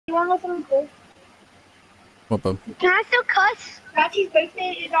You want to know something cool? What, bub? Can I still cuss? Ratchet's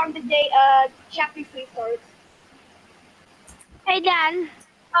birthday is on the day chapter 3 starts. Hey, Dad.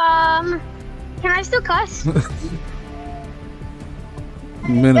 Can I still cuss?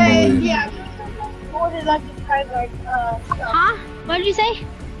 Minimally. Yeah. What did I describe Huh? What did you say?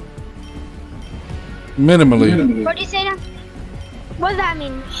 Minimally. What did you say now? What does that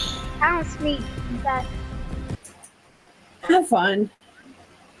mean? I don't speak that. Have fun.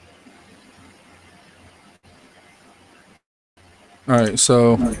 All right,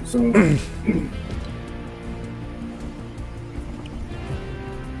 so here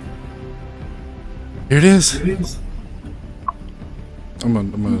it is. I'm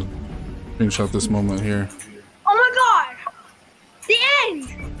gonna screenshot this moment here. Oh my God! The end.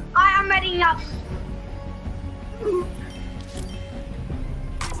 I'm ready up.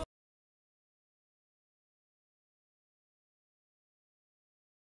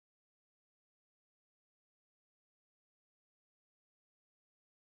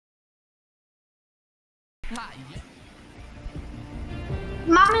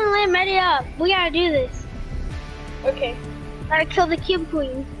 Mom and Lim, ready up. We gotta do this. Okay. Gotta kill the cube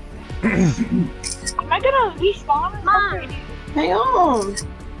queen. Am I gonna respawn? Mom! Hang on.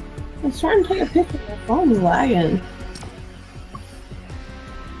 I was trying to take a picture of my phone is lagging.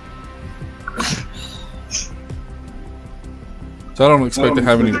 So I don't expect to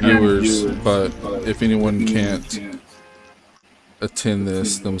have any viewers, but if anyone can't attend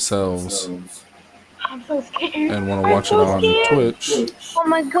this themselves I'm so scared. and want to watch it on Twitch, Oh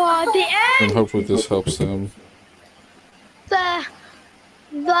my God, the then end! hopefully this helps them. The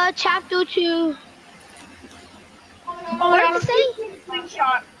chapter 2. What did you say?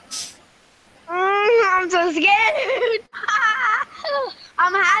 Screenshot. I'm so scared.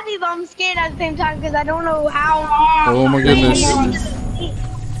 I'm happy, but I'm scared at the same time because I don't know how. Oh my goodness.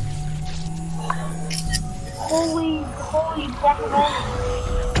 Holy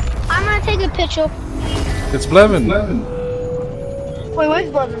guacamole. I'm gonna take a picture. It's Blevin. Wait, where's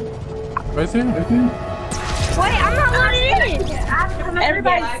Blevin? Right there. Wait, I'm not letting it in.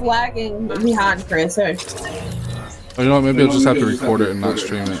 Everybody's lagging behind Chris. So. Oh, you know what? Maybe I'll just have to record it and not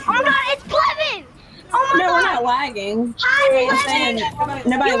stream it. Oh my God, it's Blevin! Oh my No, God! we're not lagging. Hi, I'm saying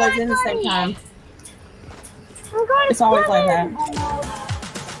nobody lags in the same time. Oh God, It's always like that.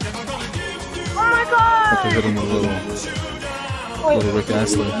 Oh my God! Okay, hit him with a little Rick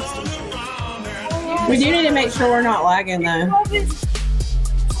Astley. We do need to make sure we're not lagging though.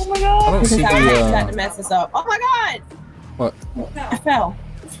 Oh my God! I don't see Because I want that to the mess us up. Oh my God! what? I fell.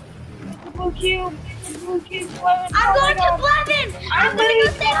 The blue cube, Blevin. I'm going to Blevin! I'm gonna go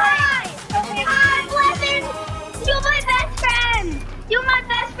say hi! Hi, Blevin! You're my best friend! You're my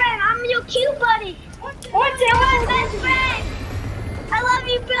best friend! I'm your cute buddy! You're my best friend! I love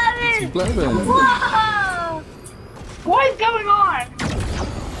you, Blevin! Blevin. Whoa! What is going on?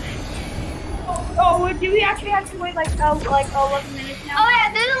 Oh, do we actually have to wait like 11 minutes now? Oh yeah,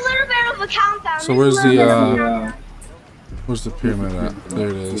 there's a little bit of a countdown. So where's the pyramid at? There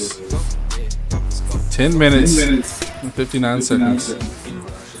it is. 10 minutes and 59 seconds. I'm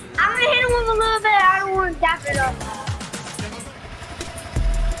gonna hit him with a little bit. I don't want to dap it up.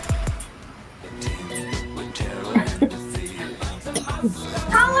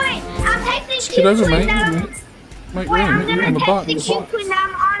 Oh wait, I'm taking Just get over, mate. Mike, Wait, I'm on the gonna box. take the cube queen now.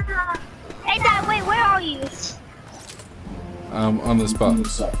 I'm on the. Hey Dad, wait, where are you? On this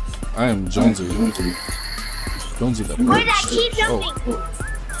box. I am Jonesy. Jonesy the Wait, Dad, bitch. keep jumping. Oh.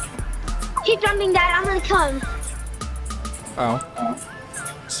 Keep jumping, Dad. I'm gonna come. Ow.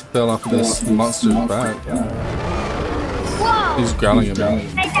 Just fell off of this monster's back. Whoa. He's growling at me.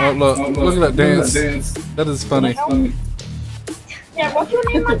 Hey, Dad. Oh, look at that dance. That is funny. Yeah, what's your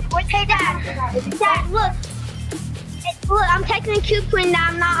name on Twitch? Hey, Dad. Dad, look. Look, I'm taking the cube queen now.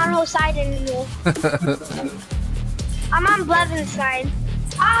 I'm not on her side anymore. I'm on Blevin's side.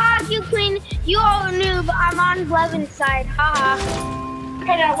 Ah, cube queen, you're a noob. I'm on Blevin's side. Haha.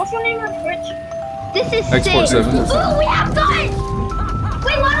 Hey, Dad, what's your name on Twitch? This is Export sick. 7. Ooh, we have guns!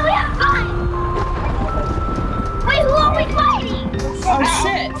 Wait, why do we have guns? Wait, who are we fighting? Oh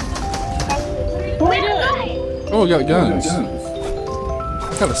shit! What are we doing? Oh, we got guns.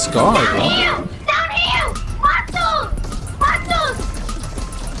 Got a scar, Down bro. here! Down here! Monsters! Monsters!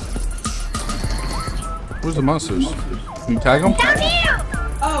 Where's the monsters? Can you tag them? Down here!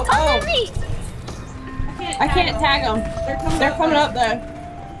 Oh, Come oh! with me! I can't tag them. They're coming up though.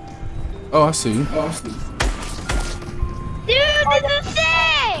 Oh, I see. Dude, this is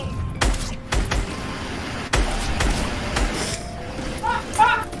sick!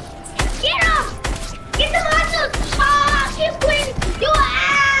 Get him! Get the monsters! Ah, cube queen! You are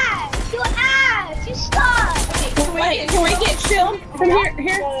ass! shield from here.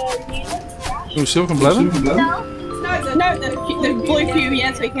 Can we shield from Blevin? No. No, the blue cube.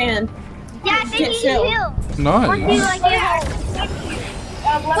 Yes, we can. Yeah, I think you can heal. Nice. Like, yeah.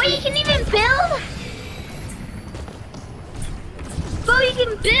 Wait, you can even build? Bro, you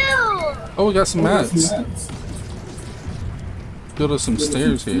can build! Oh, we got some mats. Build us some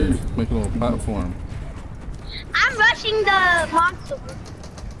stairs here. Make a little platform. I'm rushing the monster.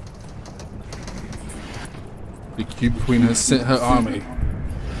 The Cube Queen has sent her army.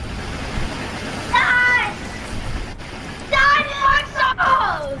 Die! Die,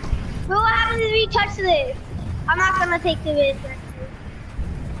 monsters! But what happens if we touch this? I'm not gonna take the risk.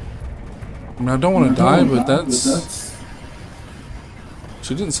 I mean, I don't want to die, but that's...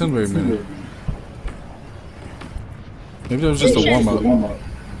 She didn't send very many. Maybe that was just a warm-up.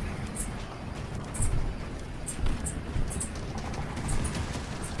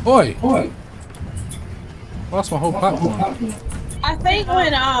 Oi! Lost my whole platform. I think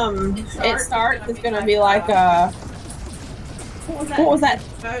when it starts, it's gonna be like what was that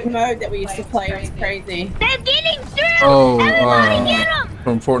mode that we used to play? It was crazy. They're getting through! Oh, Everybody get them!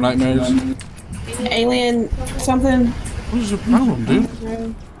 from Fortnite Marriage? Alien something. What is your problem, dude?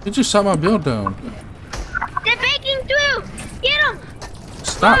 You just shot my build down. They're breaking through! Get them!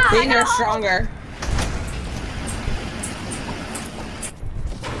 Stop. These are stronger.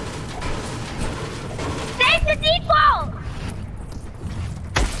 Save the default!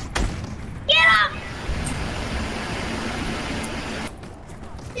 Get them!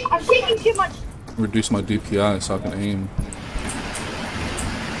 I'm taking too much. Reduce my DPI so I can aim.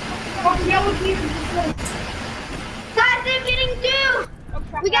 Guys, they're getting through!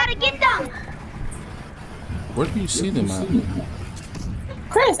 We gotta get them! Where do you see them at?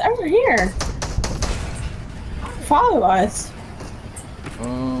 Chris, over here. Follow us. I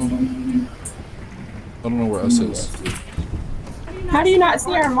don't know where us is. How do you not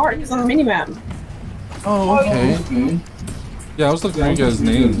see our marks on the minimap? Oh, okay. Yeah, I was looking at you guys'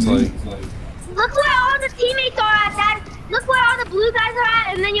 names, like... Look where all the teammates are at, Dad. Look where all the blue guys are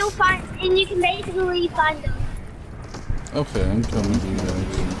at, and then you'll find, and you can basically find them. Okay, I'm coming to you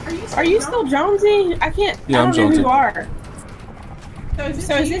guys. Are you still Jonesy? I can't. Yeah, I I'm don't know who Jonesy. you are.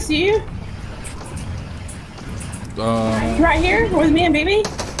 So is this you? Right here with me and BB?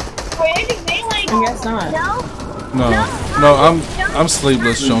 I guess not. No? No, I'm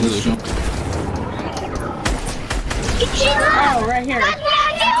sleepless, Jonesy. She's not! Oh, right here. Guys, we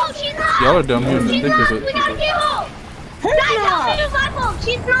gotta get home! She's not! Y'all are down here in the She's thick not! of We it. gotta get home! Who's Guys, help not? me revive her!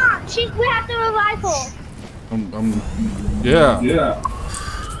 She's not! We have to revive her! Yeah.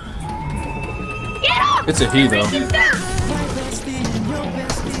 Get up! It's a he, though. Breaking through!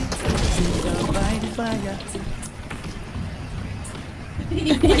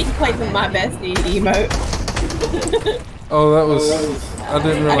 He played with my bestie emote. Oh, that was... I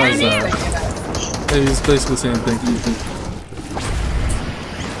didn't realize that. Hey, he's basically saying thank you.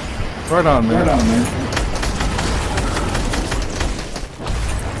 Right on, man.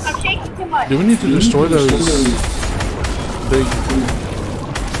 I'm shaking too much. Do we need to destroy those big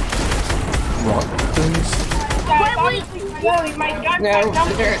rock things? No,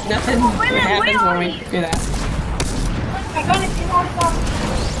 nothing happens when we do that.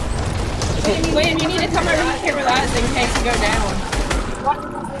 William, you need to come over here with us in case you go down.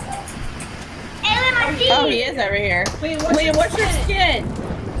 Alan, I see Oh, you. he is over here. William, what's your skin?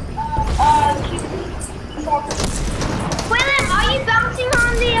 William, are you bouncing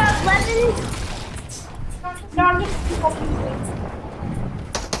on the weapons? No, I'm just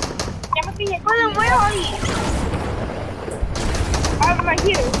William, where are you? I'm right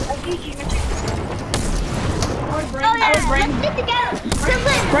here. I see you. Oh yeah, let's get together.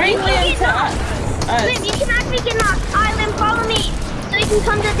 Bring William to us. William, you can actually get knocked. Island, follow me. So you can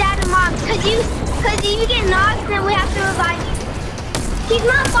come to Dad and Mom. Cause if you get knocked, then we have to revive you. He's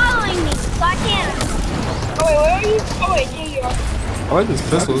not following me, so I can't. Oh wait, where are you? Oh wait, here you are. I like this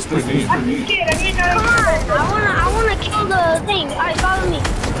pistol, it's pretty neat. I'm scared, I didn't know. Come on, I wanna kill the thing. Alright, follow me.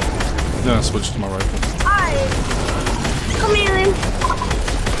 Then I switched to my rifle. Alright. Come here, Lynn.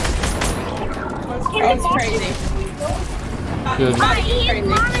 That's crazy. Good. Alright, here's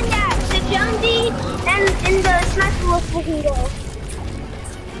Mom and Dad. The Jonesy and the sniper rifle can go.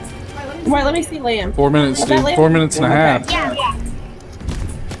 Wait, let me see Liam. 4 minutes, Is that dude. Liam? 4 minutes and a half. Yeah.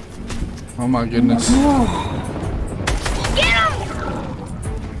 Oh my goodness. Get him!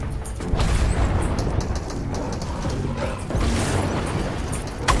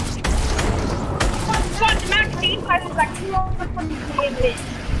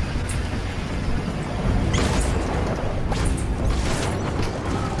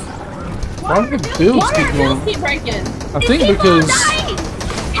 Why do the builds keep going? Keep breaking. I think because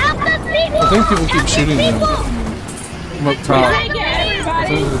Help the people! I think people keep shooting them from up top. I Take it, think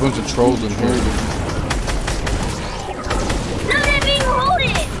everybody. there's a bunch of trolls in here. No, they're being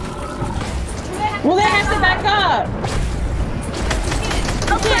holded! Well, they have to back up.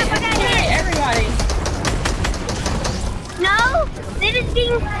 Okay, I got hit. Everybody. No, they're just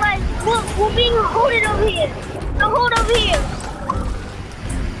being like, we're being holded over here. So hold over here.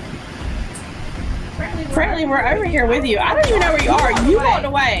 Friendly, we're over here with you. I don't even know where you are. You walked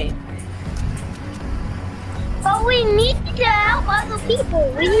away. But we need to help other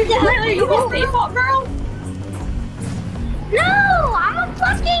people. We need to help Friendly, you people. the default girl? No, I'm a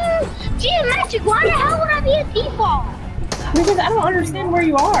fucking geometric. Why the hell would I be a default? Because I don't understand where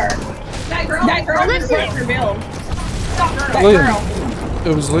you are. That girl just Listen. break her build. That Liam. girl.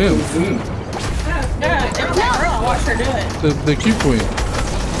 It was Liam, No, it was that girl. I watched her do it. the Q Queen.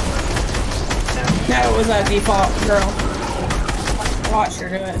 No, it was a default girl. I watched her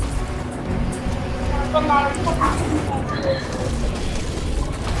do it.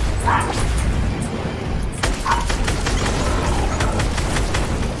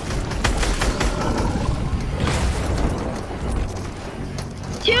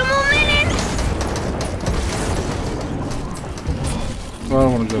 2 more minutes. I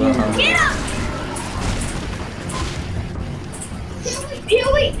don't want to go that high. Get up.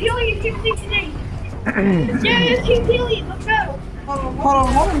 Peely, today. Yeah, it's King Peely. Let's go.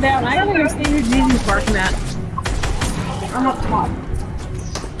 Hold him down. I don't understand who Jesus barking at. I'm up top.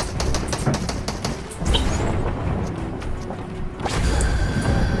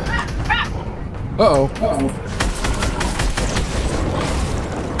 Uh-oh.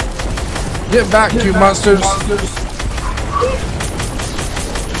 Get back, you monsters.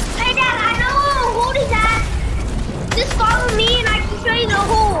 Hey, Dad, I know where the hole is at. Just follow me and I can show you the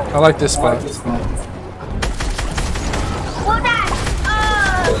hole. I like this spot. Well, Dad,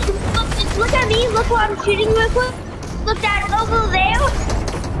 look at me. Look what I'm shooting real quick. Look, Dad, over there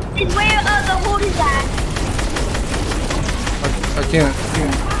is where the hole is at. I can't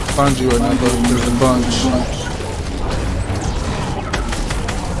find you right now, but there's a bunch.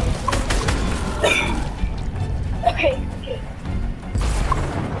 Okay.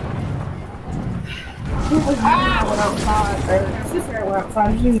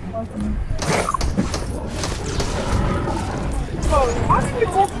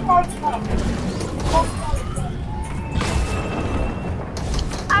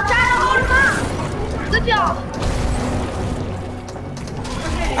 I'm trying to hold him up. Good job.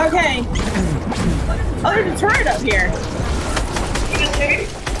 Okay. Oh, there's a turret up here.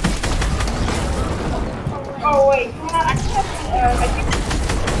 Oh wait, I think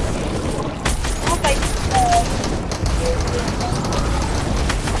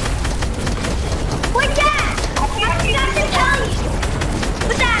Wait, Dad! I forgot to tell you.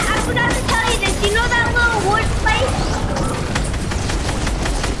 But Dad, I forgot to tell you this. You know that little wood place?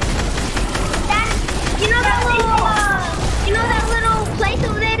 Dad, you know that little place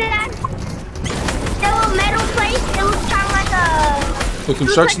over there, Dad? That little metal place? It looks kind of like a... The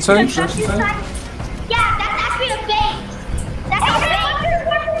construction site? Yeah, that's actually a base. That's a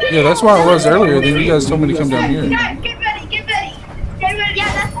base. Yeah, that's why I was earlier. Then you guys told me to come down here. Guys, get ready. Yeah,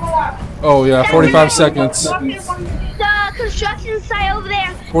 that's Oh yeah, 45 seconds. the construction site over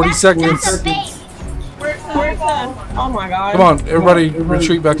there. 40 seconds. That's a base. Where's the... Oh my god. Come on, everybody,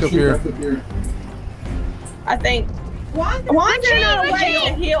 retreat back up here. I think... Why is there no way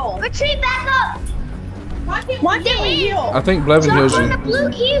to heal? Retreat back up. Why can't we heal? I think Blevin Jump heals on the you. blue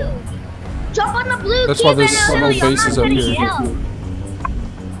cube. Jump on the blue That's cube. why there's and some it'll old heal you. I'm bases not up gonna here. yell.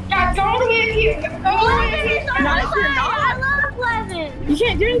 Guys, go over here. Blevin is on Not my if you're side. not. I love Blevin. You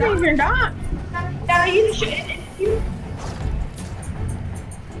can't do anything if you're not. Now you should.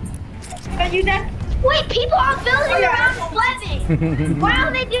 Can you that? Wait, people are building around Blevin. Why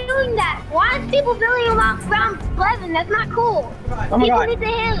are they doing that? Why is people building around Blevin? That's not cool. Oh my People god. need to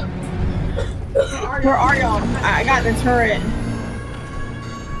heal. Where are y'all? I got the turret.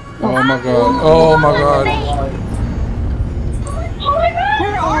 Oh my god. Oh my god.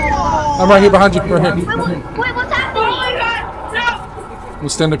 Where are y'all? I'm right here behind you. Right here. Wait, what's happening? Oh my god! No! We'll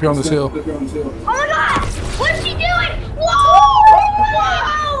stand up here on this hill. Oh my god! What's she doing? Whoa!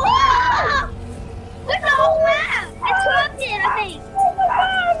 Whoa! Where's the whole map? It's corrupted, I think.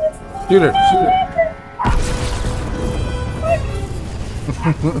 Shoot her.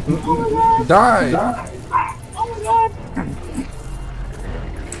 Die. Oh my god!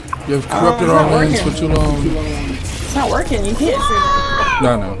 You have corrupted our lands for too long. It's not working. You can't see.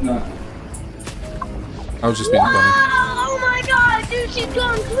 No. I was just being funny. Oh my god, dude, she's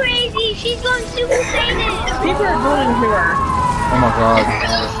going crazy. She's going super saiyan. People are going to her. Oh my god.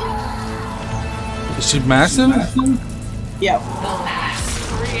 Is she massive? Yep.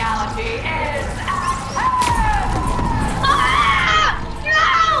 Reality is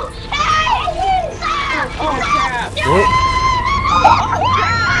No! Hey! Oh crap. What?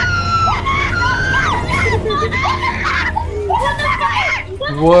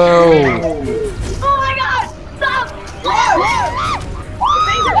 Whoa. Oh my god! Stop!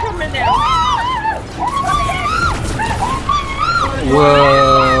 Things are coming down.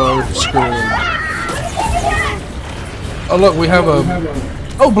 Whoa. We're screwed. Oh look, we have a...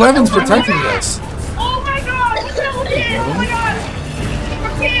 Oh, Blevin's protecting us. Oh my god! Double kill! Oh my god!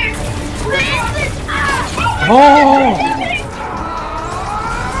 We're here! Oh!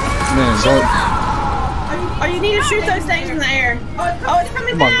 Man, don't... Oh, you need to shoot those things in the air. Oh, it's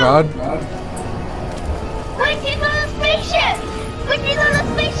coming Oh down. my god. Wait, he's on a spaceship! Wait, he's on a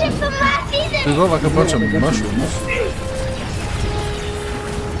spaceship from last season! They look like a bunch of mushrooms.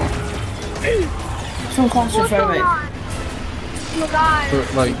 So claustrophobic. Oh my god.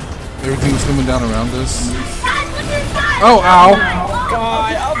 But, like, everything's coming down around us. Guys, look at this guy! Oh, ow!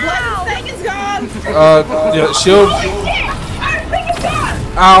 God. Oh, Blood's thing is gone. Yeah, shield.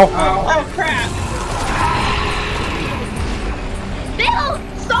 Ow. Oh, crap. Bill!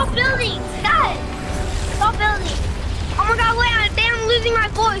 Stop building! Guys! Stop building! Oh my god, wait, I'm losing my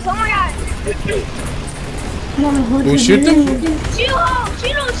voice! Oh my god! Can we shoot them? Shoot him! Shoot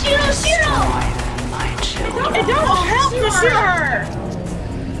him! Shoot him! Shoot him! It don't help to shoot her.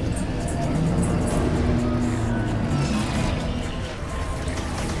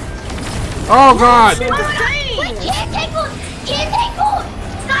 Oh god! Oh my god! Wait, caretakers! Caretakers!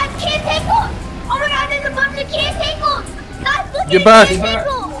 Guys, caretakers! Oh my god, there's a bunch of caretakers! Guys, look Get at back. caretakers!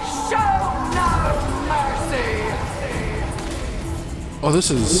 Oh, this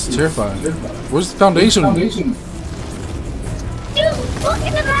is terrifying. Where's the foundation? Dude, look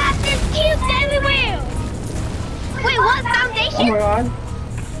at the map! There's cubes everywhere! Wait, what? Foundation? Oh my god.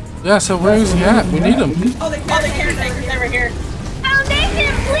 Yeah, so where is he at? We need him. Oh, the caretaker's over here.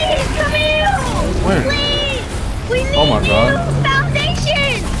 Foundation, please, come here! Where? Please! We need Oh my you! god.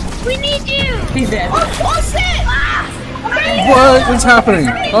 Foundation! We need you! He's dead. Oh shit! What is happening?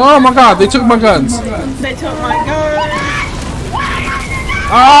 Oh my god, they took my guns. They took my gun.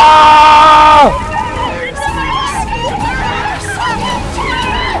 Ah!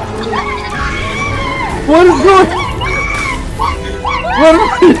 What is going on? What are we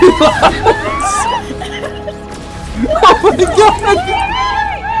Oh my god!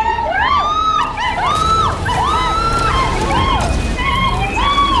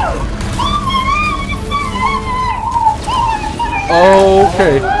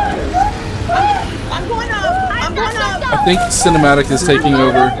 Okay. I'm going up. I'm going up. I think cinematic is taking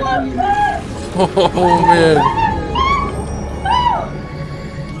over. Oh man.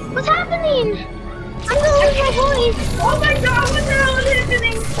 What's happening? I'm gonna lose my voice. Oh my god, what the hell is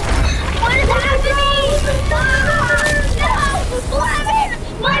happening? What is happening?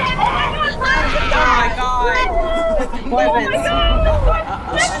 Oh my god. Weapons.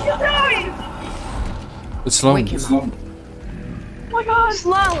 What's the noise? It's slow. Oh my god.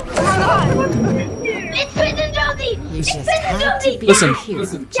 Slow. Oh my god. It's Prison Josie. It's Prison Josie. Listen. Yeah,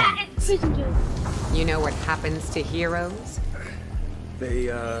 it's Prison Josie. You know what happens to heroes? They,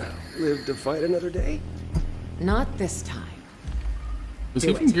 live to fight another day? Not this time. Is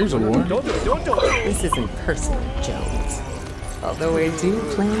he from Gears of War? Don't do it! This isn't personal, Jones. Although I do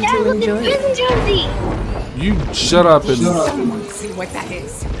plan Yeah, to look, enjoy it's it. Prison Josie. You shut up and Someone see what that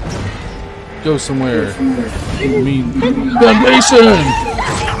is. go somewhere. You mean foundation!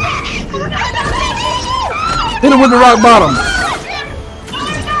 Hit him with the rock bottom.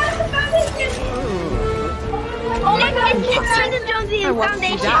 Oh my god, it's Prison Josie and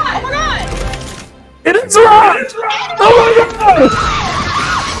Foundation. Oh my god. It is rock! Oh my god!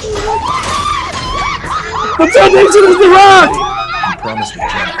 The foundation is the rock! Promise me,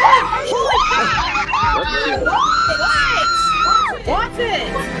 Jack. Watch it.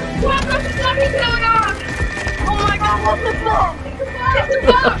 What the fuck is going on? Oh my god, what the fuck?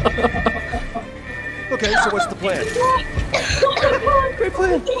 Okay, so what's the plan? Great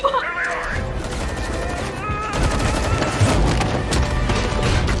plan.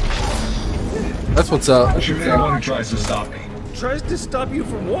 That's what's up. Everyone tries to stop me, Tries to stop you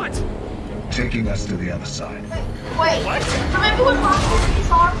from what? taking us to the other side. Wait, remember when Mom was in his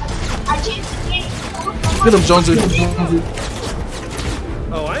arm? I changed the game. Get him, Jonesy.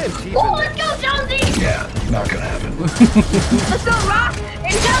 Oh, I am keeping Oh, that. let's go, Jonesy. Yeah, not gonna happen. Let's go, Rock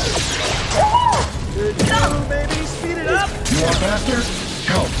and Jonesy. Good job, baby. Speed it up. want faster?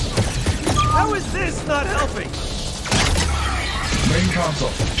 Help. How is this not helping? Main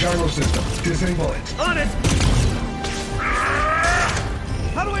console. Gyro system. Disable it. On it!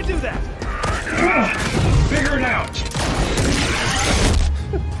 How do I do that? Figure it out.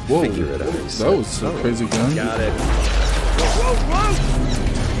 Whoa, Figure it out. that was a crazy gun. Got it. Whoa, whoa,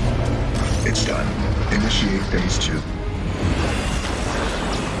 whoa! It's done. Initiate phase 2.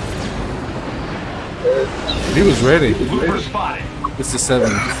 He was ready. Looper spotted. It's the 7.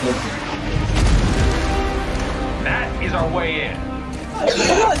 That is our way in.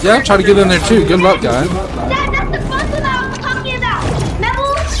 Yeah, I'm trying to get in there too. Good luck, guy. That's the bus that I was talking about. Remember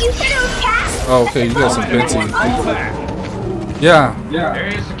you said it was cats? Oh, okay, you got some fancy. Pull back. Yeah.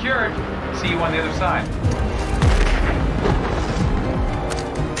 Area is secured. See you on the other side.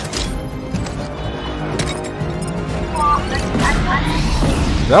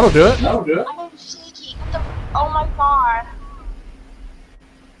 That'll do it. I'm shaky. Oh my god.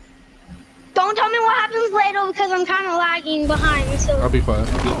 Don't tell me what happens later because I'm kind of lagging behind. So. I'll be quiet.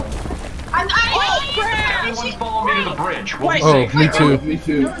 Everyone follow me to the bridge. We'll be Oh, safe. me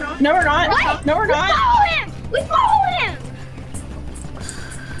too. No, we're not. What? No, we're We not. follow him! We follow him!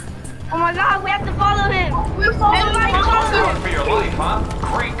 Oh my god, we have to follow him! We follow Everybody follow Going him! for your life, huh?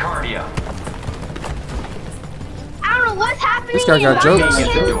 Great cardio. I don't know what's happening. This guy got in jokes.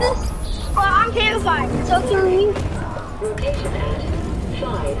 Kansas. Well, I'm terrified. So can we?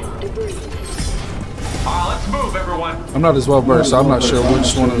 Let's move, everyone. I'm not as well versed, so I'm not sure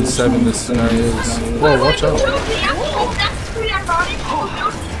which one of the 7 this guy is. Whoa, watch out.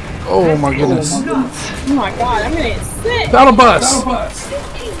 Oh my goodness. Oh my god, I'm gonna get sick. Down a bus! No,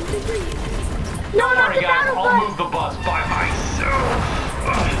 Don't not worry, the guys. battle I'll bus. move the bus by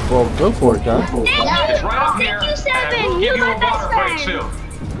myself. Well, go for it, guy. It's right up Thank here. you, And Seven. we'll You're give you my a best water break friend.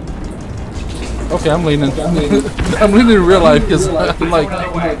 soon. Okay, I'm leaning. I'm leaning in real life because I'm like,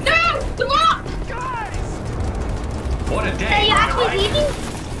 Another way. No! Come on! What a Are day. you am I actually right? leaving?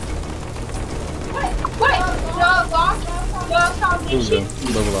 Wait! The here we foundation. go.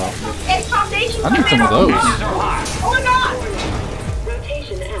 Level out. It's foundation. I need some of those. These are hot. Oh my god!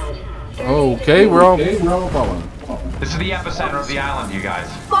 Okay, we're all following. This is the epicenter of the island, you guys.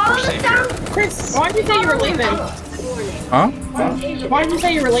 Follow We're us safe down. here. Chris, why did you say you were leaving? Huh? Why did you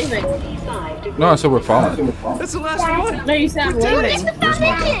say you were leaving? No, I said we're following. That's the last one. No, you said I'm Dude, it's leaving. the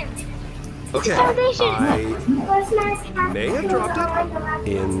foundation. Okay. Foundation. I may have dropped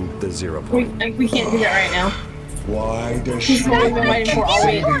it in the 0 We, point. we can't do that right now. Why does She's she what we've been waiting for all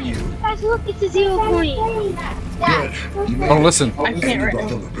week. you? Guys, look, it's a 0 point. Good. You made Oh, listen. I can't right about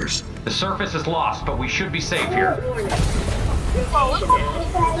the now. loopers. The surface is lost, but we should be safe here.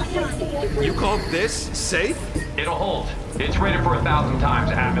 You call this safe? It'll hold. It's rated for 1,000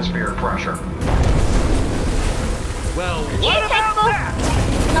 times atmospheric pressure. Well, Yeah, what about Temple. that?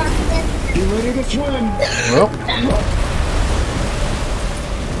 You ready to swim? Well,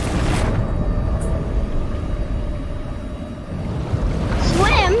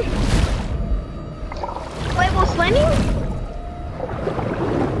 Swim? Wait, we're swimming?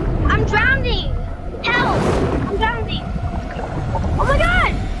 I'm drowning! Help! I'm drowning! Oh my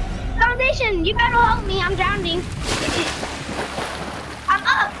god! Foundation, you better help me, I'm drowning. I'm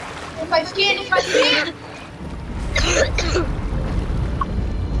up! If I scan.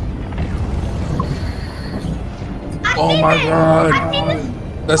 oh my god.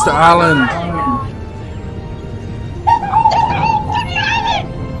 That's the island.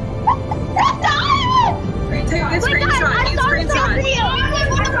 Take this Wait, guys, I saw the video!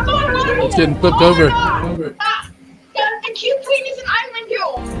 It's getting flipped over. The cute queen is an island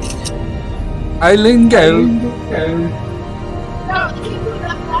girl. Island girl. No, the cute queen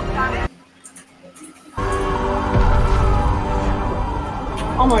left on it.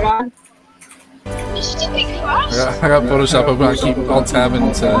 Oh my god. Did she just get crushed? I got Photoshop open. I keep alt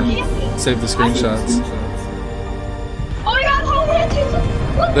tabbing to save the screenshots. Oh my god, hold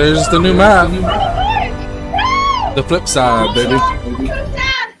on. There's the new map. No! The flip side, baby. So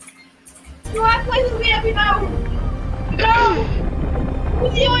sad. The last places we ever know. No!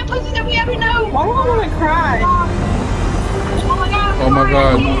 It's the only places that we ever know. Why do I want to cry? Oh my god. Oh my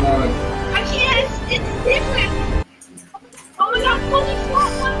god. I can't. It's different. Oh my god, holy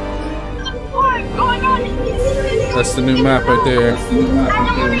fuck. Oh my god. That's the new map right there. I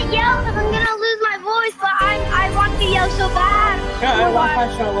don't want to yell because I'm gonna lose my voice, but I want to yell so bad. God, I lost my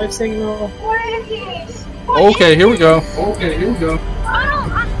show live signal. What is this? Okay, here we go. Oh no,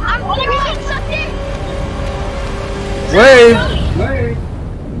 I'm getting sucked in. Wave.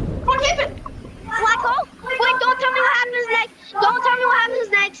 What happened? Black hole? Wait, don't tell me what happens next. Don't tell me what happens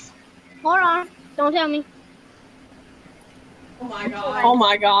next. Hold on. Don't tell me. my god. Oh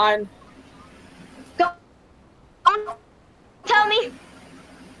my god. Tell me.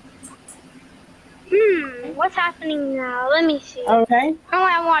 What's happening now? Let me see. Okay. Oh,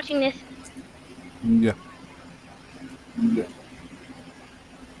 I'm watching this. Yeah.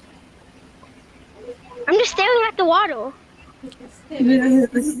 I'm just staring at the water.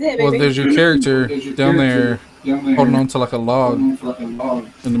 This is it, Well, baby. there's your character down there holding on to like a log in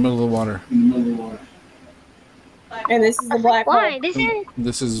the middle of the water. And this is the black hole. Why?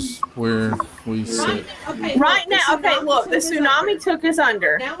 This is where we sit. Okay, Right now, okay, look, the tsunami took us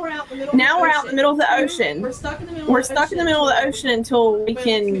under. Now we're out in the middle. Now we're out in the middle of the ocean. We're stuck in the middle. We're stuck in the middle of the ocean until we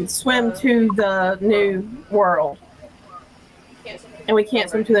can swim to the new world. And we can't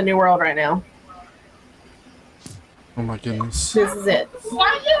swim to the new world right now. Oh my goodness. This is it.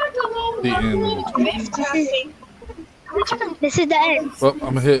 The end. This is the end. Well, I'm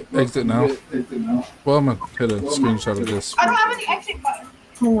gonna hit exit now. Well, I'm gonna hit a screenshot of this. I don't have any exit button.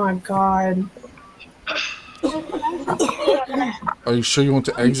 Oh my god. Are you sure you want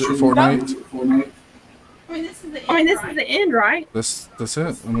to exit Fortnite? I mean, this is the end. I mean, this is the end, right? That's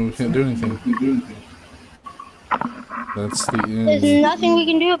it. I mean, we can't do anything. That's the There's end nothing we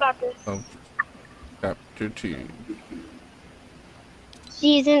can do about this. of chapter 2.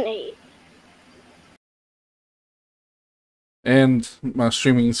 Season 8. And my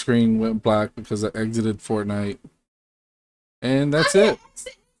streaming screen went black because I exited Fortnite. And that's it.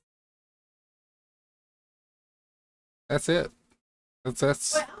 That's it. That's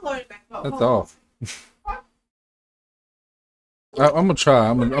all. I'm gonna try.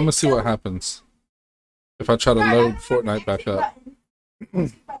 I'm gonna see what happens if I try to load Fortnite back up.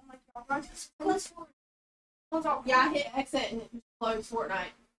 Yeah, I hit exit and it loads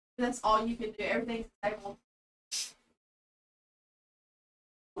Fortnite. That's all you can do. Everything's disabled.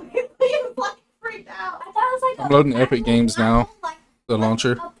 You fucking freaked out. I'm loading Epic Games now, the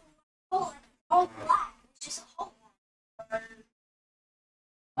launcher.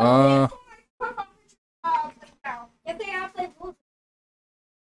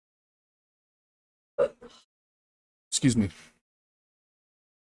 Excuse me.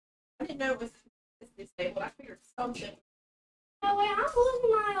 I didn't know it was disabled. I figured something. No, wait, I'm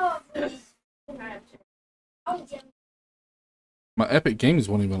losing my My Epic Games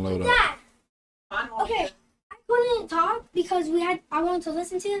won't even load up. Dad, Mine won't okay, either. I couldn't talk because I wanted to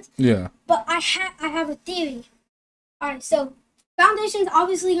listen to this, Yeah. but I have a theory. Alright, so Foundation's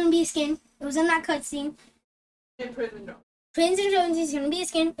obviously gonna be a skin. It was in that cutscene. In prison though. Prince and Jones is gonna be a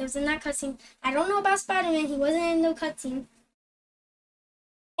skin. It was in that cutscene. I don't know about Spider-Man. He wasn't in the cutscene.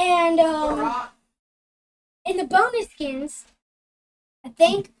 And Rock. in the bonus skins, I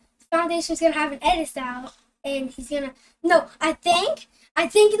think Foundation's gonna have an edit style, and he's gonna I think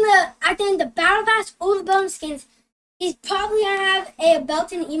in the battle pass or the bonus skins, he's probably gonna have a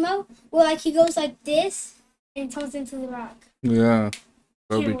built-in emo where like he goes like this and turns into the Rock. Yeah.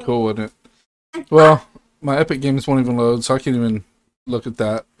 That would be cool, wouldn't it? Well, my Epic Games won't even load, so I can't even look at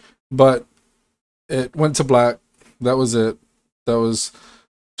that. But it went to black. That was it. That was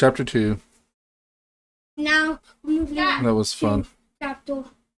chapter 2. Now we're moving on That was fun. to chapter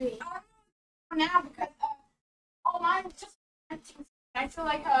 3. For now, because mine was just. I feel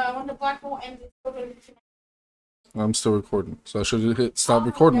like when the black hole ends, it's still gonna be. I'm still recording, so I should have hit stop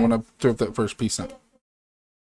recording when I threw up that first piece out.